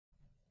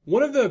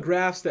One of the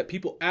graphs that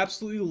people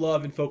absolutely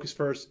love in Focus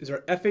First is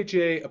our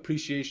FHFA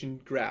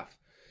Appreciation graph.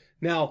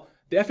 Now,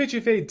 the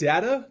FHFA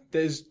data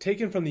that is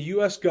taken from the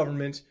US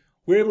government,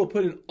 we're able to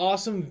put an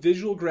awesome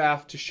visual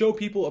graph to show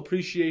people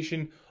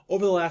appreciation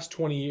over the last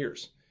 20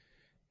 years.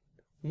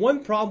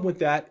 One problem with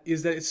that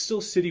is that it's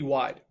still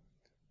citywide.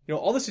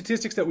 All the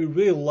statistics that we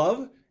really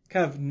love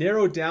kind of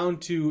narrow down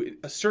to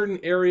a certain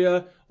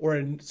area or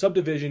a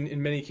subdivision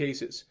in many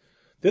cases.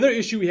 The other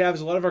issue we have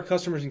is a lot of our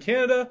customers in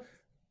Canada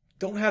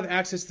don't have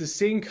access to the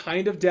same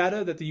kind of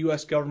data that the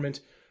US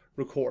government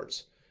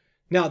records.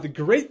 Now, the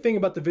great thing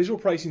about the visual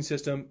pricing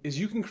system is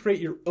you can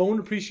create your own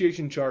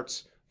appreciation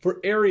charts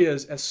for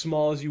areas as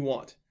small as you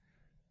want.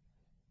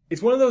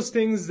 It's one of those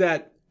things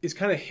that is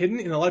kind of hidden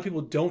and a lot of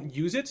people don't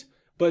use it,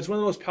 but it's one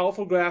of the most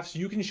powerful graphs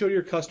you can show to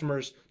your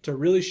customers to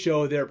really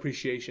show their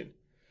appreciation.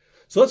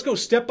 So let's go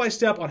step by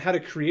step on how to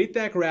create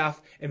that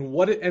graph and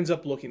what it ends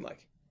up looking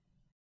like.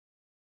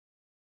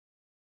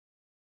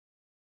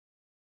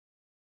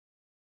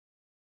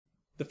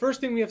 The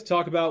first thing we have to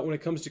talk about when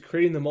it comes to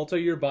creating the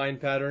multi-year buying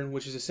pattern,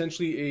 which is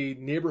essentially a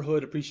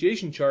neighborhood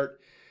appreciation chart,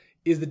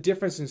 is the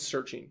difference in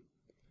searching.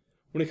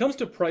 When it comes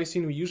to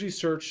pricing, we usually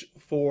search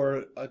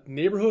for a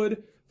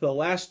neighborhood for the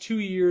last 2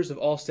 years of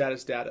all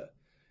status data.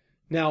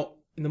 Now,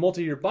 in the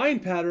multi-year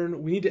buying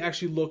pattern, we need to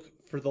actually look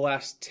for the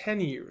last 10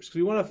 years because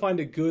we want to find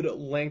a good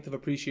length of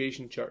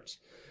appreciation charts.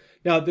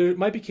 Now, there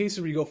might be cases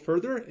where you go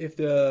further. If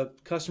the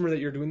customer that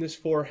you're doing this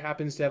for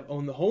happens to have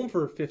owned the home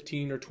for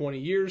 15 or 20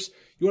 years,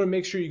 you want to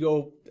make sure you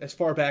go as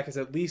far back as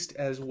at least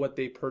as what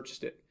they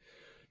purchased it.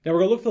 Now, we're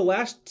going to look for the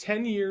last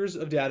 10 years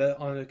of data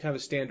on a kind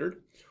of a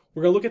standard.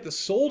 We're going to look at the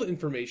sold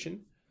information,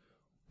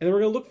 and then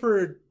we're going to look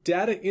for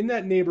data in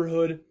that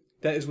neighborhood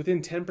that is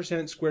within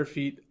 10% square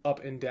feet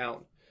up and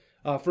down.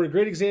 For a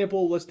great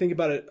example, let's think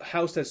about a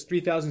house that's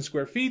 3,000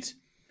 square feet.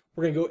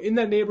 We're going to go in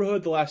that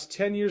neighborhood the last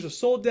 10 years of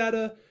sold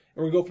data,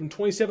 and we're going to go from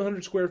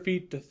 2,700 square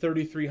feet to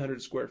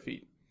 3,300 square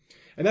feet.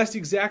 And that's the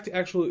exact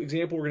actual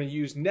example we're going to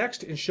use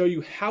next and show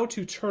you how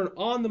to turn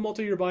on the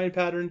multi-year buying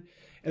pattern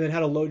and then how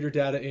to load your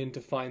data in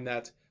to find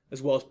that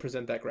as well as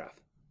present that graph.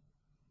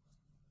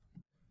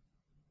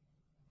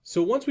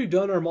 So once we've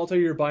done our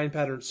multi-year buying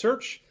pattern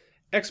search,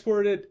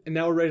 exported it, and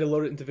now we're ready to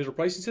load it into Visual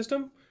Pricing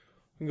System,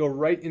 we can go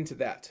right into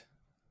that.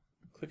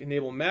 Click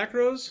Enable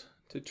Macros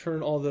to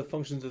turn all the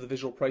functions of the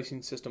Visual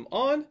Pricing System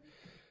on.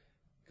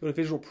 Go to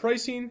Visual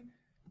Pricing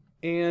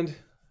and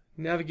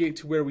navigate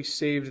to where we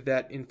saved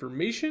that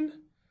information.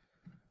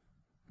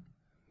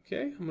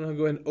 Okay, I'm going to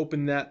go ahead and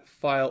open that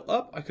file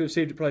up. I could have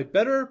saved it probably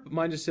better, but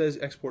mine just says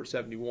Export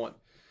 71.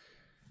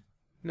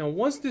 Now,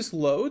 once this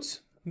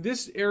loads,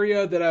 this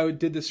area that I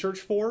did the search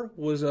for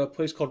was a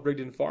place called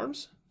Rigdon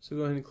Farms. So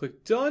go ahead and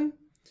click Done.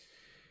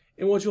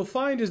 And what you'll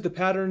find is the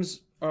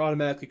patterns are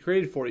automatically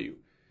created for you.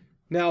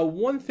 Now,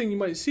 one thing you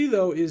might see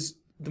though is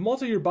the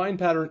multi-year buying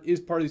pattern is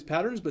part of these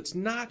patterns, but it's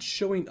not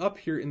showing up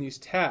here in these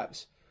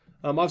tabs.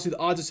 Obviously, the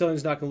odds of selling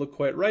is not going to look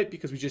quite right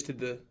because we just did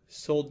the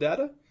sold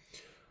data.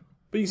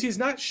 But you can see it's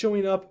not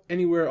showing up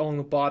anywhere along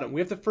the bottom.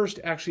 We have to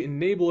first actually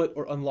enable it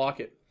or unlock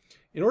it.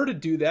 In order to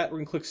do that, we're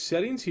going to click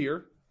Settings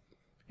here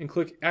and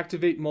click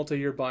Activate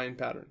Multi-Year Buying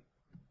Pattern.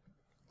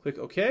 Click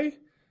OK,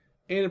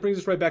 and it brings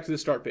us right back to the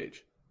start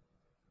page.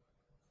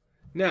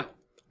 Now,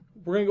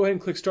 we're going to go ahead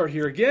and click Start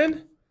here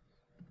again,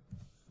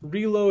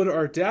 reload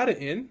our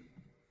data in,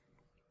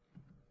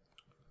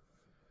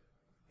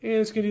 and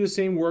it's going to do the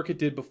same work it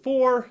did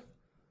before,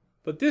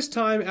 but this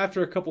time,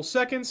 after a couple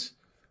seconds,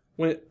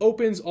 when it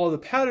opens all the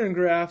pattern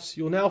graphs,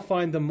 you'll now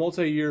find the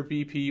multi-year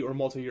BP or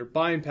multi-year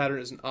buying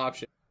pattern as an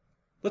option.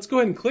 Let's go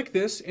ahead and click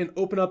this and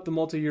open up the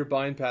multi-year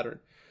buying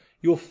pattern.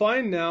 You'll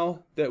find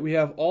now that we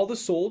have all the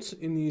solds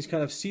in these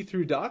kind of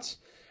see-through dots,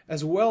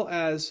 as well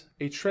as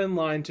a trend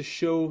line to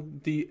show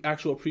the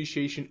actual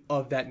appreciation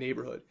of that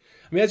neighborhood.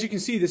 I mean, as you can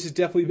see, this has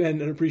definitely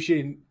been an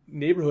appreciating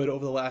neighborhood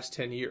over the last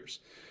 10 years.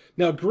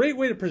 Now, a great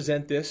way to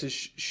present this is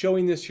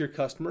showing this to your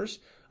customers.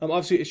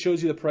 Obviously, it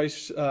shows you the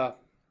price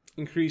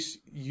increase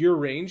year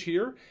range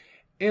here.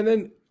 And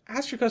then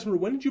ask your customer,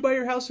 when did you buy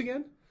your house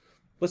again?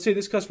 Let's say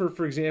this customer,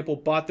 for example,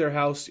 bought their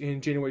house in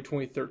January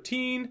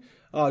 2013.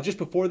 Just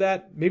before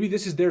that, maybe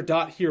this is their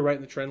dot here right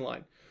in the trend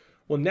line.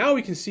 Well, now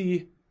we can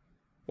see,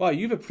 wow,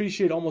 you've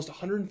appreciated almost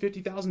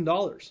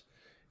 $150,000.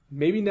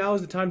 Maybe now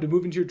is the time to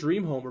move into your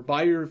dream home or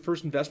buy your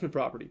first investment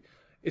property.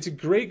 It's a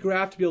great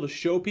graph to be able to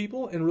show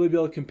people and really be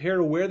able to compare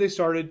to where they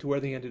started to where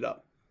they ended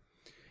up.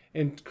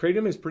 And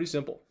creating them is pretty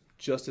simple,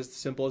 just as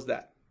simple as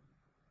that.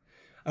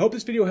 I hope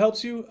this video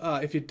helps you.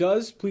 If it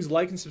does, please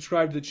like and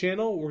subscribe to the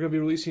channel. We're going to be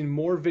releasing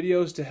more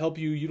videos to help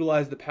you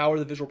utilize the power of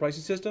the visual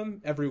pricing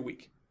system every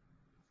week.